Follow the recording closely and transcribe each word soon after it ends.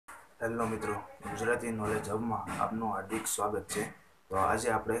Hello મિત્રો, Gujarati knowledge હબમાં આપનું હાર્દિક સ્વાગત છે। તો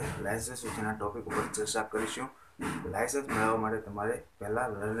આજે આપણે લાયસન્સ વિશેના ટોપિક ઉપર ચર્ચા કરીશું। લાયસન્સ મેળવવા માટે તમારે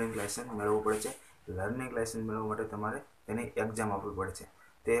પહેલાં લર્નિંગ લાયસન્સ મેળવવું પડે છે। લર્નિંગ લાયસન્સ મેળવવા માટે તમારે તેની એક્ઝામ આપવી પડે છે।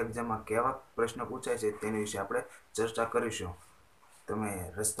 તે એક્ઝામમાં કેવા પ્રશ્ન પૂછાય છે તેની વિશે આપણે ચર્ચા કરીશું।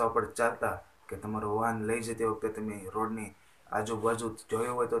 તમે રસ્તા ઉપર ચાલતા કે તમારું વાહન લઈ જતી વખતે તમે રોડની આજુબાજુ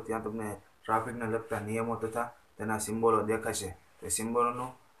જોયું હોય તો ત્યાં તમને ટ્રાફિકને લગતા નિયમો તથા તેના સિમ્બોલો દેખાશે। તે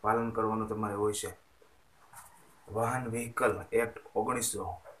સિમ્બોલોનું પાલન કરવાનું તમારે હોય છે। વાહન વ્હીકલ એક્ટ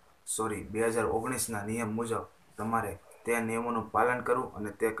 2019ના નિયમ મુજબ તમારે તે નિયમોનું પાલન કરવું અને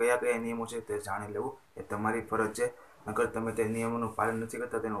તે કયા કયા નિયમો છે તે જાણી લેવું એ તમારી ફરજ છે। અગર તમે તે નિયમોનું પાલન નથી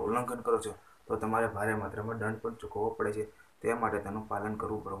કરતા, તેનું ઉલ્લંઘન કરો છો તો તમારે ભારે માત્રામાં દંડ પણ ચૂકવવો પડે છે। તે માટે તેનું પાલન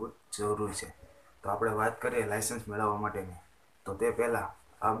કરવું બહુ જરૂરી છે। તો આપણે વાત કરીએ લાયસન્સ મેળવવા માટેની। તો તે પહેલાં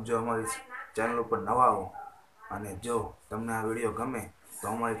આપ જો અમારી ચેનલ ઉપર નવા હો અને જો તમને આ વિડીયો ગમે તો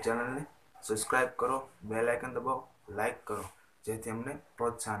અમારી ચેનલને સબસ્ક્રાઈબ કરો, બેલ આઇકન દબાવો, લાઇક કરો, જેથી અમને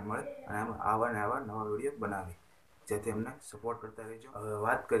પ્રોત્સાહન મળે અને અમે આવા ને આવા નવા વિડીયો બનાવી, જેથી અમને સપોર્ટ કરતા રહેજો। હવે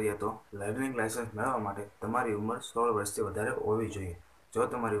વાત કરીએ તો લર્નિંગ લાયસન્સ મેળવવા માટે તમારી ઉંમર 16 વર્ષથી વધારે હોવી જોઈએ। જો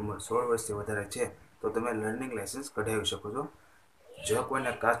તમારી ઉંમર 16 વર્ષથી વધારે છે તો તમે લર્નિંગ લાયસન્સ કઢાવી શકો છો। જો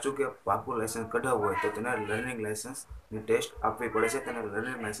કોઈને કાચું કે પાકું લાયસન્સ કઢાવવું હોય તો તેને લર્નિંગ લાયસન્સની ટેસ્ટ આપવી પડે છે। તેને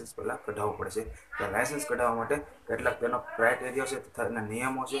લર્નિંગ લાયસન્સ પહેલાં કઢાવવું પડે છે। તો લાયસન્સ કઢાવવા માટે કેટલાક તેનો ક્રાઇટેરિયા છે તથા એના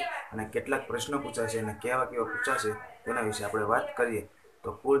નિયમો છે અને કેટલાક પ્રશ્નો પૂછાશે અને કેવા પૂછાશે તેના વિશે આપણે વાત કરીએ તો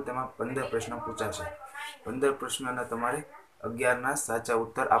કુલ તેમાં 15 પ્રશ્નો પૂછાશે। 15 પ્રશ્નોના તમારે 11ના સાચા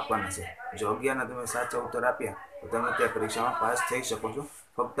ઉત્તર આપવાના છે। જો 11ના તમે સાચા ઉત્તર આપ્યા તો તમે તે પરીક્ષામાં પાસ થઈ શકો છો।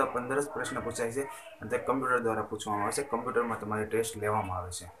 ફક્ત 15 જ પ્રશ્ન પૂછાય છે અને તે કમ્પ્યુટર દ્વારા પૂછવામાં આવે છે। કમ્પ્યુટરમાં તમારી ટેસ્ટ લેવામાં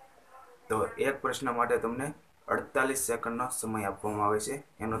આવે છે। તો એક પ્રશ્ન માટે તમને 48 સેકન્ડનો સમય આપવામાં આવે છે।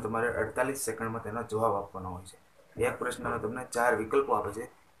 એનો તમારે 48 સેકન્ડમાં તેનો જવાબ આપવાનો હોય છે। એક પ્રશ્નનો તમને 4 વિકલ્પો આપે છે।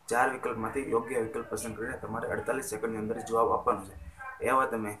 4 વિકલ્પમાંથી યોગ્ય વિકલ્પ પસંદ કરીને તમારે 48 સેકન્ડની અંદર જવાબ આપવાનો છે। એવા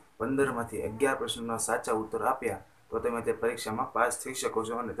તમે 15માંથી 11 પ્રશ્નોના સાચા ઉત્તર આપ્યા તો તમે તે પરીક્ષામાં પાસ થઈ શકો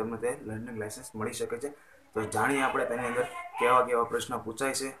છો અને તમને તે લર્નિંગ લાયસન્સ મળી શકે છે। તો જાણીએ આપણે તેની અંદર કેવા પ્રશ્નો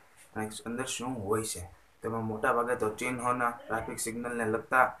પૂછાય છે અને અંદર શું હોય છે। તેમાં મોટા ભાગે તો ચિહ્નોના, ટ્રાફિક સિગ્નલને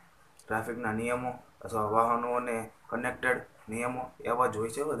લગતા, ટ્રાફિકના નિયમો અથવા વાહનોને કનેક્ટેડ નિયમો એવા જ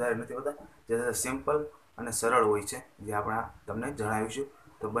હોય છે, વધારે નથી હોતા। જે સિમ્પલ અને સરળ હોય છે, જે આપણે તમને જણાવીશું।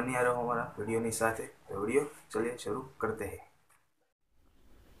 તો બન્યા રહો हमारा વિડીયોની સાથે। તો વિડીયો ચલિए શરૂ કરते हैं।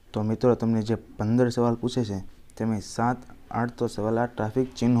 તો મિત્રો, તમને જે 15 સવાલ પૂછે છે તેમાં 7-8 તો સવાલ આ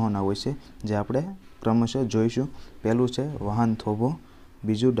ટ્રાફિક ચિહ્નોના હોય છે, જે આપણે ક્રમશઃ જોઈશું। પહેલું છે વાહન થોભો,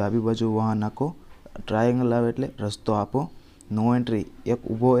 બીજું ડાબી બાજુ વાહન નાખો, ટ્રાયેંગલ આવે એટલે રસ્તો આપો, નો એન્ટ્રી એક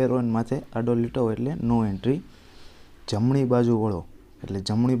ઊભો એરો માથે આડો લીટો હોય એટલે નો એન્ટ્રી, જમણી બાજુ વળો એટલે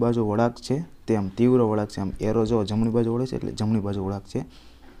જમણી બાજુ વળાંક છે તેમ તીવ્ર વળાંક છે, આમ એરો જો જમણી બાજુ વળે છે એટલે જમણી બાજુ વળાંક છે।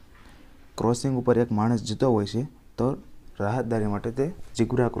 ક્રોસિંગ ઉપર એક માણસ જતો હોય છે તો રાહતદારી માટે તે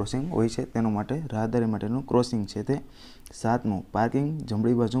ઝીબ્રા ક્રોસિંગ હોય છે, તેના માટે રાહતદારી માટેનું ક્રોસિંગ છે તે। 7મું પાર્કિંગ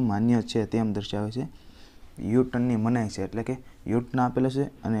જમણી બાજુ માન્ય છે તેમ દર્શાવે છે। યુ ટર્નની મનાઈ છે એટલે કે યુ ટર્ન આપેલો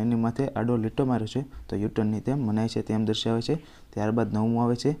છે અને એની માથે આડો લીટો માર્યો છે તો યુ ટર્નની તેમ મનાઈ છે તેમ દર્શાવે છે। ત્યારબાદ 9મું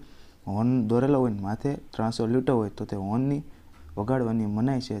આવે છે હોર્ન દોરેલો હોય ને માથે ત્રાસો લીટો હોય તો તે હોર્નની વગાડવાની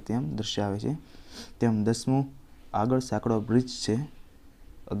મનાઈ છે તેમ દર્શાવે છે। તેમ 10મું આગળ સાંકડો બ્રિજ છે।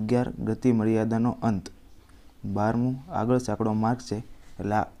 11 ગતિ મર્યાદાનો અંત। 12મું આગળ સાંકડો માર્ગ છે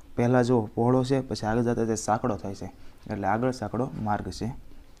એટલે પહેલાં જો પહોળો છે પછી આગળ જતા તે સાંકડો થાય છે એટલે આગળ સાંકડો માર્ગ છે।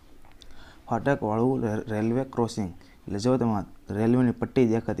 ફાટકવાળું રેલવે ક્રોસિંગ એટલે જો તમારે રેલવેની પટ્ટી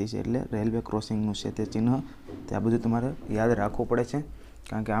દેખાતી છે એટલે રેલવે ક્રોસિંગનું છે તે ચિહ્ન। તે આ બધું તમારે યાદ રાખવું પડે છે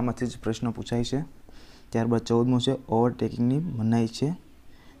કારણ કે આમાંથી જ પ્રશ્ન પૂછાય છે। ત્યારબાદ 14મું છે ઓવરટેકિંગની મનાઈ છે।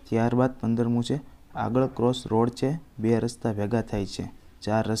 ત્યારબાદ 15મું છે આગળ ક્રોસ રોડ છે, 2 રસ્તા ભેગા થાય છે,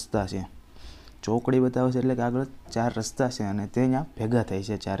 4 રસ્તા છે। ચોકડી બતાવે છે એટલે કે આગળ 4 રસ્તા છે અને તે અહીંયા ભેગા થાય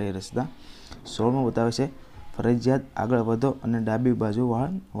છે 4 રસ્તા। 16મું બતાવે છે ફરજિયાત આગળ વધો અને ડાબી બાજુ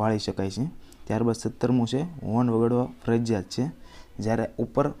વાળી શકાય છે। ત્યારબાદ 17મું છે હોર્ન વગાડવા ફરજિયાત છે। જ્યારે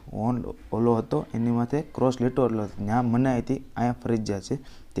ઉપર હોર્ન ઓલો હતો એની માથે ક્રોસ લીટો એટલે ત્યાં મનાઈ હતી, અહીંયા ફરજિયાત છે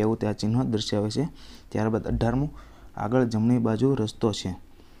તેવું તે આ ચિહ્ન દર્શાવે છે। ત્યારબાદ 18મું આગળ જમણી બાજુ રસ્તો છે।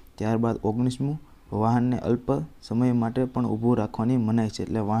 ત્યારબાદ 19મું વાહનને અલ્પ સમય માટે પણ ઊભું રાખવાની મનાઈ છે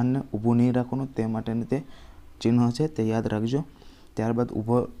એટલે વાહનને ઊભું નહીં રાખવાનું તે માટેનું તે ચિહ્ન છે તે યાદ રાખજો। ત્યારબાદ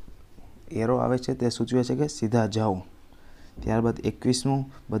ઊભો એરો આવે છે તે સૂચવે છે કે સીધા જાઓ। ત્યારબાદ 21મું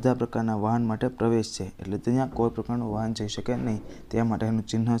બધા પ્રકારના વાહન માટે પ્રવેશ છે એટલે ત્યાં કોઈ પ્રકારનું વાહન જઈ શકે નહીં તે માટેનું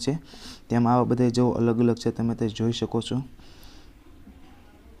ચિહ્ન છે। તેમાં આવા બધા જો અલગ અલગ છે તમે તે જોઈ શકો છો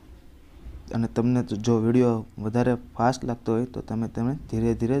અને તમને જો વિડીયો વધારે ફાસ્ટ લાગતો હોય તો તમે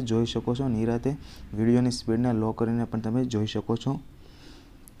ધીરે ધીરે જોઈ શકો છો, નિરાતે વિડીયોની સ્પીડને લો કરીને પણ તમે જોઈ શકો છો।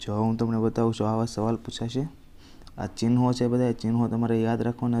 જો હું તમને બતાવું છું, આવા સવાલ પૂછાશે. આ ચિહ્નો છે, બધા ચિહ્નો તમારે યાદ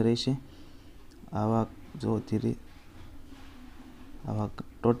રાખવાના રહેશે. આવા જો ધીરે આવા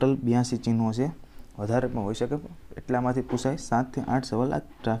ટોટલ 82 ચિહ્નો છે. વધારે પણ હોઈ શકે, એટલામાંથી પૂછાય. 7 થી 8 સવાલ આ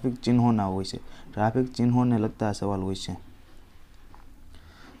ટ્રાફિક ચિહ્નોના હોય છે. ટ્રાફિક ચિહ્નોને લગતા સવાલ હોય છે,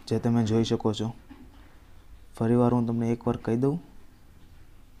 જે તમે જોઈ શકો છો. ફરીવાર હું તમને એકવાર કહી દઉં.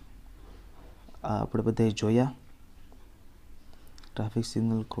 આ આપણે બધાએ જોયા. ટ્રાફિક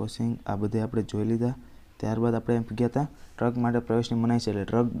સિગ્નલ ક્રોસિંગ આ બધે આપણે જોઈ લીધા. ત્યારબાદ આપણે એમ ગયા હતા ટ્રક માટે પ્રવેશની મનાઈ છે, એટલે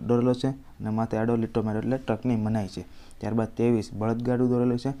ટ્રક દોરેલો છે અને માથે આડો લીટો માર્યો એટલે ટ્રકની મનાઈ છે. ત્યારબાદ 23 બળદગાડું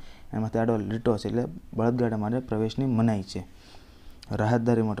દોરેલું છે અને માથે આડો લીટો છે, એટલે બળદગાડા માટે પ્રવેશની મનાઈ છે.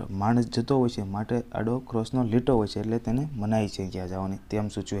 રાહતદારી માટે માણસ જતો હોય છે માટે આડો ક્રોસનો લીટો હોય છે, એટલે તેને મનાઈ છે ક્યાં જવાની તેમ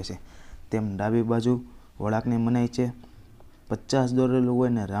સૂચવે છે. તેમ ડાબી બાજુ વળાંકની મનાઈ છે. 50 દોરેલું હોય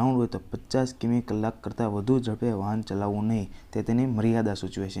ને રાઉન્ડ હોય તો 50 કિમી કલાક કરતાં વધુ ઝડપે વાહન ચલાવવું નહીં, તે તેની મર્યાદા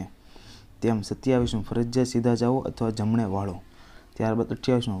સૂચવે છે. તેમ 27 ફરજિયાત સીધા જાઓ અથવા જમણે વાળો. ત્યારબાદ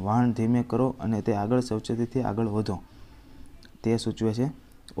 28 વાહન ધીમે કરો અને તે આગળ સાવચેતીથી આગળ વધો, તે સૂચવે છે.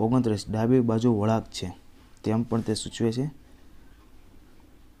 29 ડાબી બાજુ વળાંક છે, તેમ પણ તે સૂચવે છે.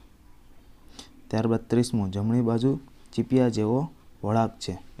 ત્યારબાદ 30 જમણી બાજુ ચીપિયા જેવો વળાંક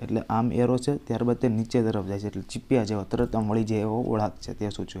છે, એટલે આમ એરો છે, ત્યારબાદ તે નીચે તરફ જાય છે, એટલે ચીપિયા જેવો તરત આમ વળી જાય એવો વળાંક છે,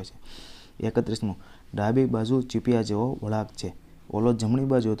 તે સૂચવે છે. 31 ડાબી બાજુ ચીપિયા જેવો વળાંક છે. ઓલો જમણી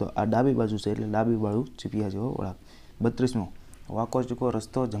બાજુ હતો, આ ડાબી બાજુ છે, એટલે ડાબી બાજુ ચીપિયા જેવો વળાંક. 32 વાંકો ચૂકો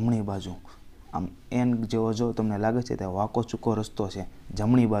રસ્તો જમણી બાજુ. આમ એન જેવો જો તમને લાગે છે ત્યાં વાંકો ચૂકો રસ્તો છે,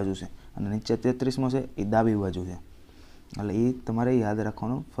 જમણી બાજુ છે. અને નીચે 33 છે, એ ડાબી બાજુ છે. એટલે એ તમારે યાદ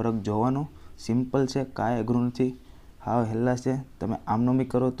રાખવાનો, ફરક જોવાનો. સિમ્પલ છે, કાંઈ અઘરું નથી. હાવ હેલ્લા છે. તમે આમનો બી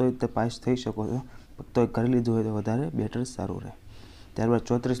કરો તોય તે પાસ થઈ શકો છો, તોય કરી લીધું હોય તો વધારે બેટર સારું રહે. ત્યારબાદ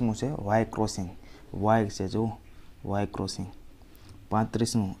 34 છે વાય ક્રોસિંગ. વાય છે, જો વાય ક્રોસિંગ.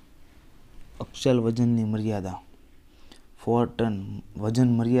 35 અક્ષલ વજનની મર્યાદા. 4 ટન વજન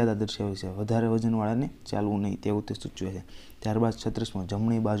મર્યાદા દર્શાવે છે, વધારે વજનવાળાને ચાલવું નહીં તેવું તે સૂચવે છે. ત્યારબાદ 36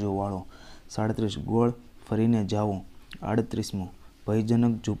 જમણી બાજુ વાળો. 37 ગોળ ફરીને જાઓ. 38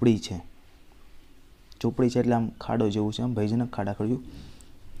 ભયજનક ઝૂંપડી છે. ઝૂંપડી છે એટલે આમ ખાડો જેવું છે, આમ ભયજનક ખાડા ખડ્યું.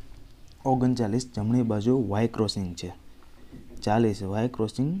 39 જમણી બાજુ વાય ક્રોસિંગ છે. 40 વાય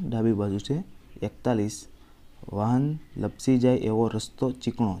ક્રોસિંગ ડાબી બાજુ છે. 41 વાહન લપસી જાય એવો રસ્તો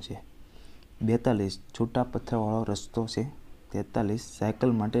ચીકણો છે. 42 છૂટા પથ્થરવાળો રસ્તો છે. 43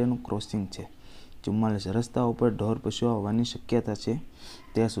 સાયકલ માટેનું ક્રોસિંગ છે. 44 રસ્તા ઉપર ઢોર પશુઓ આવવાની શક્યતા છે,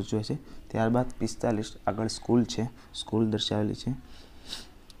 તે સૂચવે છે. ત્યારબાદ 45 આગળ સ્કૂલ છે, સ્કૂલ દર્શાવેલી છે.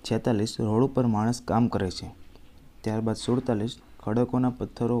 46 રોડ ઉપર માણસ કામ કરે છે. ત્યારબાદ 47 ખડકોના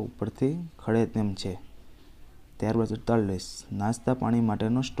પથ્થરો ઉપરથી ખડે તેમ છે. ત્યારબાદ 48 નાસ્તા પાણી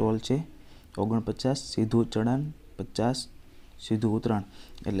માટેનો સ્ટોલ છે. 49 સીધું ચઢાણ. 50 સીધું ઉતરાણ.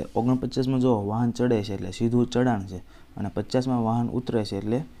 એટલે 49માં જો વાહન ચડે છે એટલે સીધું ચઢાણ છે, અને 50માં વાહન ઉતરે છે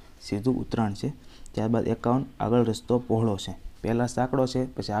એટલે સીધું ઉતરાણ છે. ત્યારબાદ 51 આગળ રસ્તો પહોળો છે. પહેલાં સાંકડો છે,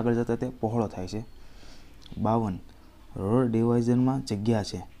 પછી આગળ જતાં તે પહોળો થાય છે. 52 રોડ ડિવાઇઝનમાં જગ્યા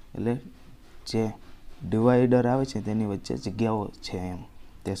છે, એટલે જે ડિવાઈડર આવે છે તેની વચ્ચે જગ્યાઓ છે એમ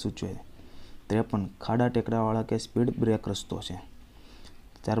તે સૂચવે છે. 53 ખાડા ટેકરાવાળા કે સ્પીડ બ્રેક રસ્તો છે.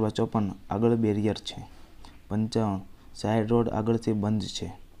 ત્યારબાદ 54 આગળ બેરિયર છે. 55 સાઈડ રોડ આગળથી બંધ છે.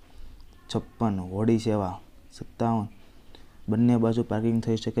 56 હોડી સેવા. 57 બંને બાજુ પાર્કિંગ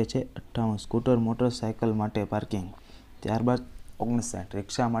થઈ શકે છે. 58 સ્કૂટર મોટરસાયકલ માટે પાર્કિંગ. ત્યારબાદ 59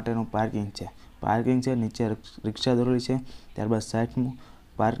 રિક્ષા માટેનું પાર્કિંગ છે. પાર્કિંગ છે, નીચે રિક્ષા દોરેલી છે. ત્યારબાદ 60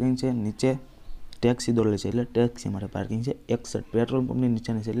 પાર્કિંગ છે, નીચે ટેક્સી દોરેલી છે, એટલે ટેક્સી માટે પાર્કિંગ છે. 61 પેટ્રોલ પંપની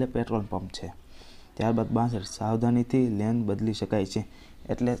નીચેની છે, એટલે પેટ્રોલ પંપ છે. ત્યારબાદ 62 સાવધાનીથી લેન બદલી શકાય છે,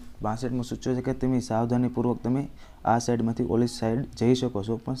 એટલે 62માં સૂચવે છે કે તમે સાવધાનીપૂર્વક તમે આ સાઈડમાંથી ઓલી સાઈડ જઈ શકો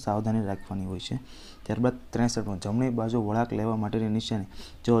છો, પણ સાવધાની રાખવાની હોય છે. ત્યારબાદ 63 જમણી બાજુ વળાંક લેવા માટેની નિશાની.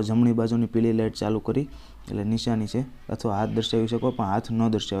 જો જમણી બાજુની પીળી લાઇટ ચાલુ કરી એટલે નિશાની છે, અથવા હાથ દર્શાવી શકો, પણ હાથ ન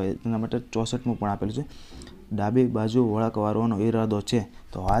દર્શાવાય તેના માટે 64 પણ આપેલું છે. ડાબી બાજુ વળાંક વાળવાનો ઈરાદો છે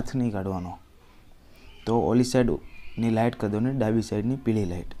તો હાથ નહીં કાઢવાનો, તો ઓલી સાઈડની લાઇટ કરી દો ને ડાબી સાઈડની પીળી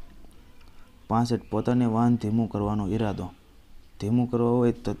લાઇટ. 65 પોતાને વાહન ધીમું કરવાનો ઈરાદો. ધીમું કરવો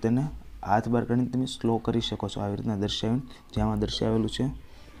હોય તો તેને હાથ બહાર કાઢીને તમે સ્લો કરી શકો છો, આવી રીતના દર્શાવીને, જેમાં દર્શાવેલું છે.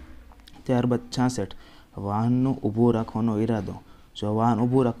 ત્યારબાદ 66 વાહનનું ઊભું રાખવાનો ઈરાદો. જો વાહન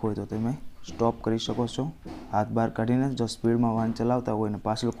ઊભું રાખવું હોય તો તમે સ્ટોપ કરી શકો છો હાથ બહાર કાઢીને, જો સ્પીડમાં વાહન ચલાવતા હોય ને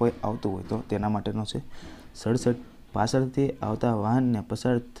પાછળ કોઈ આવતું હોય તો તેના માટેનો છે. 67 પાછળથી આવતા વાહનને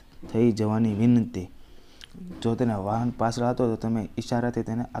પસાર થઈ જવાની વિનંતી. જો તેને વાહન પાછળ આવતો હોય તો તમે ઈશારાથી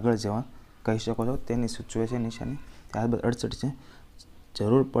તેને આગળ જવા કહી શકો છો, તેની સૂચવે છે નિશાની. ત્યારબાદ 68 છે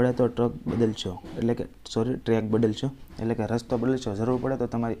જરૂર પડે તો ટ્રક બદલશો, એટલે કે ટ્રેક બદલશો, એટલે કે રસ્તો બદલશો. જરૂર પડે તો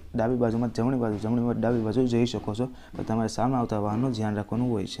તમારી ડાબી બાજુમાં જમણી બાજુ ડાબી બાજુ જઈ શકો છો, તો તમારે સામે આવતા વાહનનું ધ્યાન રાખવાનું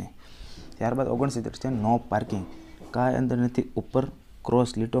હોય છે. ત્યારબાદ 69 છે નો પાર્કિંગ. કાંઈ અંદર નથી, ઉપર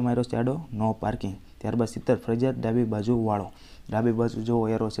ક્રોસ લીટો માર્યો છે આડો, નો પાર્કિંગ. ત્યારબાદ 70 ફરજિયાત ડાબી બાજુ વાળો. ડાબી બાજુ જો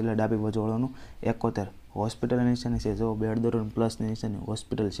એરો છે એટલે ડાબી બાજુ વાળવાનું. 71 હોસ્પિટલની નિશાની છે, જો બેડ ધોરણ પ્લસની નિશાની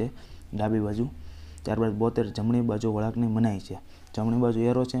હોસ્પિટલ છે ડાબી બાજુ. ત્યારબાદ 72 જમણી બાજુ વળાંકની મનાઈ છે. જમણી બાજુ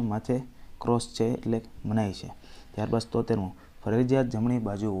એરો છે, માથે ક્રોસ છે એટલે મનાઈ છે. ત્યારબાદ 73 ફરજિયાત જમણી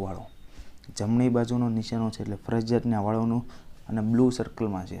બાજુ વાળો. જમણી બાજુનો નિશાનો છે એટલે ફરજિયાતના વાળોનું અને બ્લુ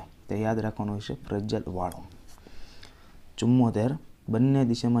સર્કલમાં છે તે યાદ રાખવાનું હોય છે, ફરજિયાત વાળો. 74 બંને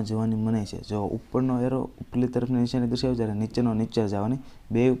દિશામાં જવાની મનાઈ છે. જો ઉપરનો એરો ઉપરની તરફની નિશાની દર્શાવે જ્યારે નીચેનો નીચે જવાની,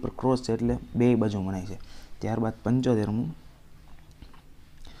 બે ઉપર ક્રોસ છે એટલે બે બાજુ મનાઈ છે. ત્યારબાદ 75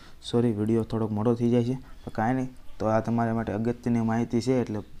 વિડીયો થોડોક મોટો થઈ જાય છે તો કાંઈ નહીં, તો આ તમારા માટે અગત્યની માહિતી છે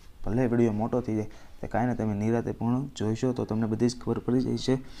એટલે ભલે વિડીયો મોટો થઈ જાય તો કાંઈ નહીં, તમે નિરાતે પૂર્ણ જોઈશો તો તમને બધી જ ખબર પડી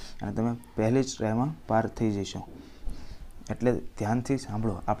જશે અને તમે પહેલી જ ટ્રાયમાં પાર થઈ જશો. એટલે ધ્યાનથી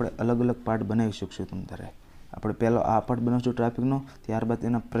સાંભળો, આપણે અલગ અલગ પાર્ટ બનાવી શકશું. તમારે આપણે પહેલો આ પાર્ટ બનાવશું ટ્રાફિકનો, ત્યારબાદ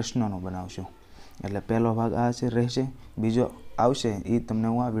એના પ્રશ્નોનો બનાવશું. એટલે પહેલો ભાગ આ છે રહેશે, બીજો આવશે એ તમને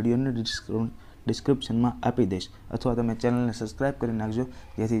હું આ વિડીયોની ડિસ્ક્રિપ્શનમાં આપી દઈશ, અથવા તમે ચેનલને સબસ્ક્રાઈબ કરી નાખજો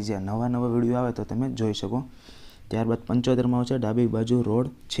જેથી જે નવા વિડીયો આવે તો તમે જોઈ શકો. ત્યારબાદ 75 છે ડાબી બાજુ રોડ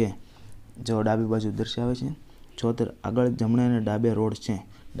છે, જો ડાબી બાજુ દર્શાવે છે. 76 આગળ જમણે અને ડાબે રોડ છે,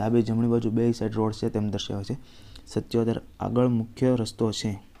 ડાબી જમણી બાજુ બે સાઈડ રોડ છે તેમ દર્શાવે છે. 77 આગળ મુખ્ય રસ્તો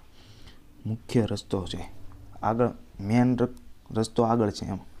છે, આગળ મેન રસ્તો આગળ છે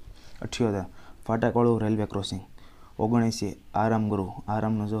એમ. 78 ફાટકવાળું રેલવે ક્રોસિંગ. 79 આરામગૃહ,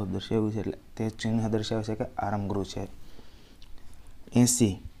 આરામનો જવાબ દર્શાવ્યું છે એટલે તે ચિહ્ન દર્શાવે છે કે આરામગૃહ છે.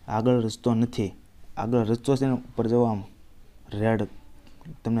 80 આગળ રસ્તો નથી, આગળ રસ્તો છે ને ઉપર જવો આમ રેડ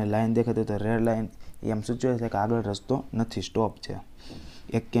તમને લાઈન દેખાતી તો રેડ લાઈન એમ સૂચવે છે કે આગળ રસ્તો નથી, સ્ટોપ છે.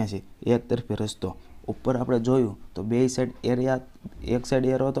 81 એક તરફી રસ્તો. ઉપર આપણે જોયું તો બે સાઈડ એરિયા, એક સાઈડ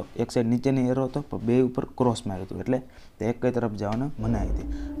એરો હતો, એક સાઈડ નીચેની એરો હતો, પણ બે ઉપર ક્રોસ માર્યું હતું એટલે તે એક કઈ તરફ જવાનું મનાઈ હતી.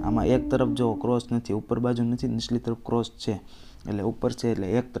 આમાં એક તરફ જો ક્રોસ નથી, ઉપર બાજુ નથી, નીચલી તરફ ક્રોસ છે એટલે ઉપર છે એટલે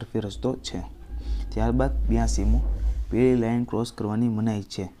એક તરફી રસ્તો છે. ત્યારબાદ 82 પીળી લાઈન ક્રોસ કરવાની મનાઈ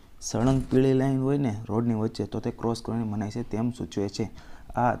છે. સળંગ પીળી લાઈન હોય ને રોડની વચ્ચે તો તે ક્રોસ કરવાની મનાઈ છે તેમ સૂચવે છે.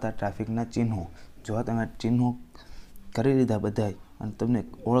 આ હતા ટ્રાફિકના ચિહ્નો. જો તમે ચિહ્નો કરી લીધા બધાય અને તમને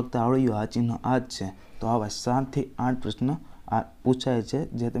ઓળખતા આવડી ગયું આ ચિહ્ન આ જ છે, તો આવા 7 થી 8 પ્રશ્ન આ પૂછાય છે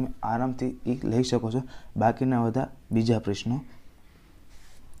જે તમે આરામથી લઈ શકો છો. બાકીના બધા બીજા પ્રશ્નો,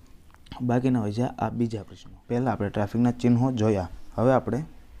 પહેલાં આપણે ટ્રાફિકના ચિહ્નો જોયા. હવે આપણે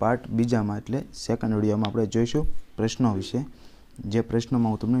પાર્ટ બીજામાં એટલે સેકન્ડ વિડીયોમાં આપણે જોઈશું પ્રશ્નો વિશે. જે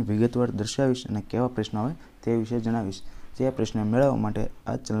પ્રશ્નોમાં હું તમને વિગતવાર દર્શાવીશ અને કેવા પ્રશ્નો આવે તે વિશે જણાવીશ. જે પ્રશ્ન મેળવવા માટે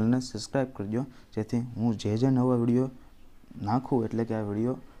આ ચેનલને સબસ્ક્રાઈબ કરજો જેથી હું જે નવા વિડીયો નાખું એટલે કે આ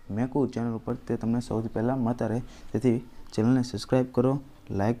વિડીયો મેકું ચેનલ ઉપર તે તમને સૌથી પહેલાં મળતા રહે. તેથી ચેનલને સબસ્ક્રાઈબ કરો,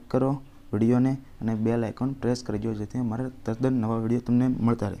 લાઇક કરો વિડીયોને અને બેલ આઇકોન પ્રેસ કરી દો જેથી અમારા તદ્દન નવા વિડીયો તમને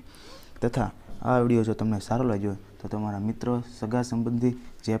મળતા રહે. તથા આ વિડીયો જો તમને સારો લાગ્યો તો તમારા મિત્રો, સગા સંબંધી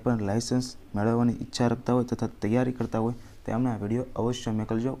જે પણ લાઇસન્સ મેળવવાની ઈચ્છા રાખતા હોય તથા તૈયારી કરતા હોય તેમને આ વિડીયો અવશ્ય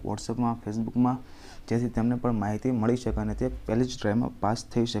મોકલજો વોટ્સઅપમાં, ફેસબુકમાં, જેથી તેમને પણ માહિતી મળી શકે અને તે પહેલી જ ટ્રાયમાં પાસ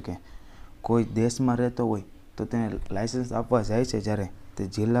થઈ શકે. કોઈ દેશમાં રહેતો હોય તો તેને લાઇસન્સ આપવા જાય છે જ્યારે તે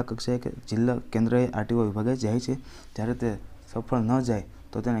જિલ્લા કક્ષાએ કે જિલ્લા કેન્દ્રએ RTO વિભાગે જાય છે, જ્યારે તે સફળ ન જાય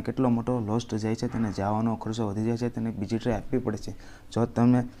તો તેને કેટલો મોટો લોસ્ટ જાય છે, તેને જવાનો ખર્ચો વધી જાય છે, તેને બીજી ટ્રાય આપવી પડે છે. જો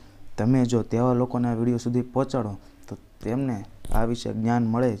તમે જો તેવા લોકોને આ વિડીયો સુધી પહોંચાડો તો તેમને આ વિશે જ્ઞાન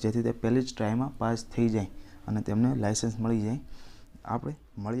મળે જેથી તે પહેલી જ ટ્રાયમાં પાસ થઈ જાય અને તેમને લાઇસન્સ મળી જાય. આપણે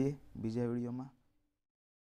મળીએ બીજા વિડીયોમાં.